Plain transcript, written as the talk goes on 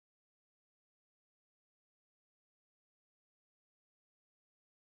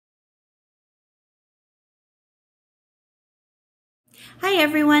Hi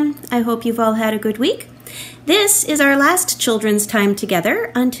everyone, I hope you've all had a good week. This is our last children's time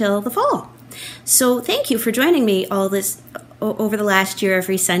together until the fall. So thank you for joining me all this over the last year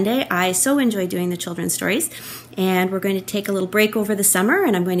every Sunday. I so enjoy doing the children's stories, and we're going to take a little break over the summer,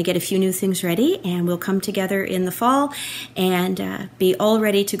 and I'm going to get a few new things ready, and we'll come together in the fall and be all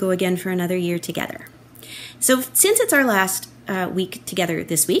ready to go again for another year together. So since it's our last week together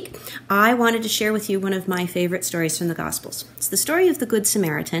this week, I wanted to share with you one of my favorite stories from the Gospels. It's the story of the Good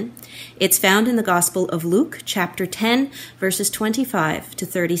Samaritan. It's found in the Gospel of Luke, chapter 10, verses 25 to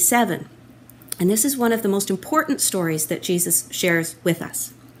 37. And this is one of the most important stories that Jesus shares with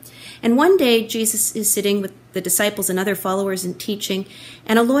us. And one day, Jesus is sitting with the disciples and other followers and teaching,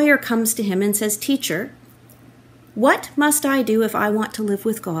 and a lawyer comes to him and says, "Teacher, what must I do if I want to live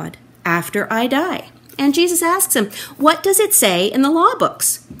with God after I die?" And Jesus asks him, "What does it say in the law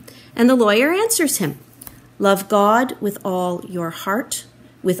books?" And the lawyer answers him, "Love God with all your heart,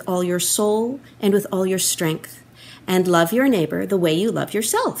 with all your soul, and with all your strength, and love your neighbor the way you love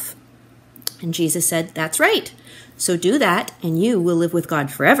yourself." And Jesus said, "That's right. So do that, and you will live with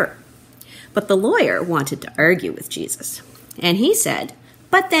God forever." But the lawyer wanted to argue with Jesus. And he said,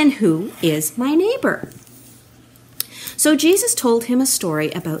 "But then who is my neighbor?" So Jesus told him a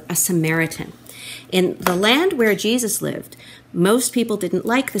story about a Samaritan. In the land where Jesus lived, most people didn't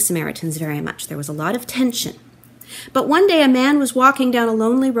like the Samaritans very much. There was a lot of tension. But one day a man was walking down a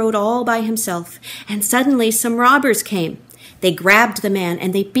lonely road all by himself, and suddenly some robbers came. They grabbed the man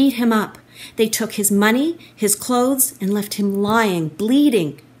and they beat him up. They took his money, his clothes, and left him lying,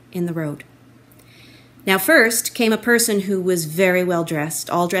 bleeding in the road. Now first came a person who was very well dressed,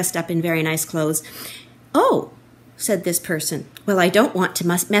 all dressed up in very nice clothes. "Oh," said this person, "well, I don't want to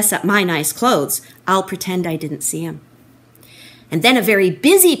mess up my nice clothes. I'll pretend I didn't see him." And then a very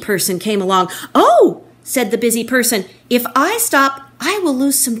busy person came along. "Oh," said the busy person, "if I stop, I will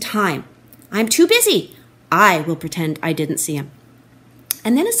lose some time. I'm too busy. I will pretend I didn't see him."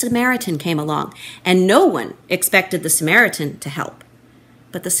 And then a Samaritan came along, and no one expected the Samaritan to help.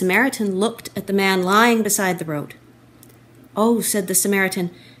 But the Samaritan looked at the man lying beside the road. "Oh," said the Samaritan,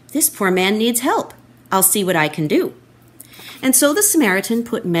 "this poor man needs help. I'll see what I can do." And so the Samaritan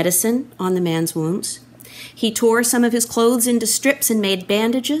put medicine on the man's wounds. He tore some of his clothes into strips and made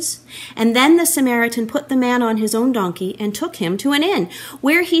bandages. And then the Samaritan put the man on his own donkey and took him to an inn,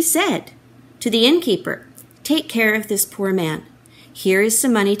 where he said to the innkeeper, "Take care of this poor man. Here is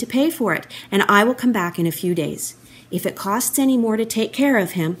some money to pay for it, and I will come back in a few days. If it costs any more to take care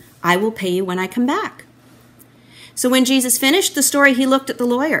of him, I will pay you when I come back." So when Jesus finished the story, he looked at the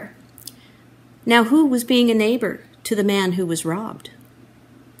lawyer. Now who was being a neighbor to the man who was robbed?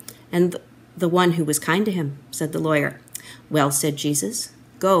 "And the one who was kind to him," said the lawyer. "Well," said Jesus,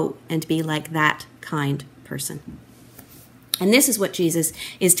 "go and be like that kind person." And this is what Jesus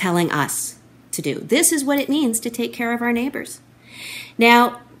is telling us to do. This is what it means to take care of our neighbors.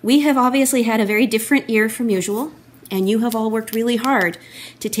 Now, we have obviously had a very different year from usual, and you have all worked really hard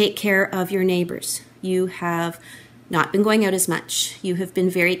to take care of your neighbors. You have not been going out as much. You have been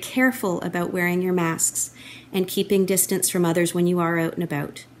very careful about wearing your masks and keeping distance from others when you are out and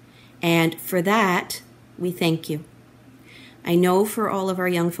about. And for that, we thank you. I know for all of our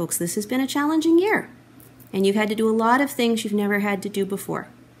young folks, this has been a challenging year, and you've had to do a lot of things you've never had to do before,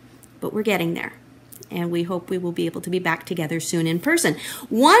 but we're getting there. And we hope we will be able to be back together soon in person.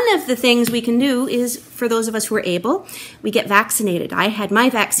 One of the things we can do is, for those of us who are able, we get vaccinated. I had my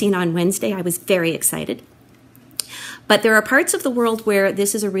vaccine on Wednesday. I was very excited. But there are parts of the world where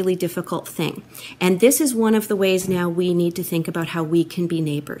this is a really difficult thing. And this is one of the ways now we need to think about how we can be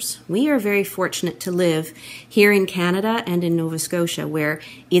neighbors. We are very fortunate to live here in Canada and in Nova Scotia, where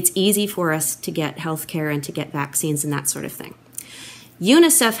it's easy for us to get health care and to get vaccines and that sort of thing.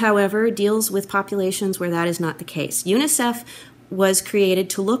 UNICEF, however, deals with populations where that is not the case. UNICEF was created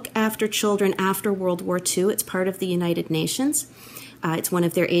to look after children after World War II. It's part of the United Nations. It's one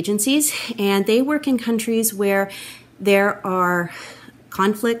of their agencies, and they work in countries where there are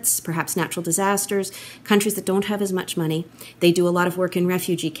conflicts, perhaps natural disasters, countries that don't have as much money. They do a lot of work in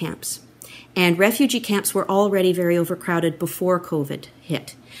refugee camps. And refugee camps were already very overcrowded before COVID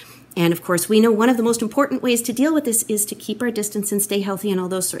hit. And of course, we know one of the most important ways to deal with this is to keep our distance and stay healthy and all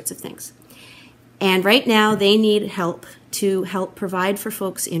those sorts of things. And right now, they need help to help provide for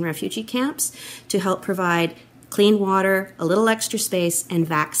folks in refugee camps, to help provide clean water, a little extra space, and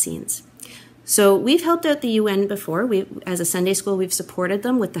vaccines. So we've helped out the UN before. As a Sunday school, we've supported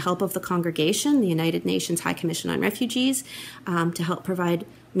them with the help of the congregation, the United Nations High Commission on Refugees, to help provide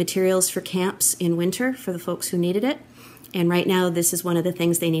materials for camps in winter for the folks who needed it. And right now, this is one of the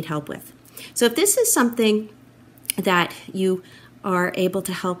things they need help with. So if this is something that you are able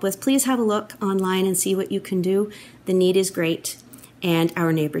to help with, please have a look online and see what you can do. The need is great, and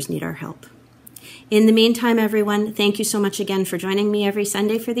our neighbors need our help. In the meantime, everyone, thank you so much again for joining me every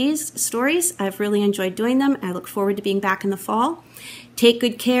Sunday for these stories. I've really enjoyed doing them. I look forward to being back in the fall. Take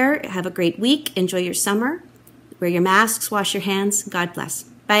good care. Have a great week. Enjoy your summer. Wear your masks. Wash your hands. God bless.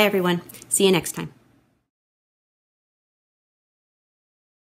 Bye, everyone. See you next time.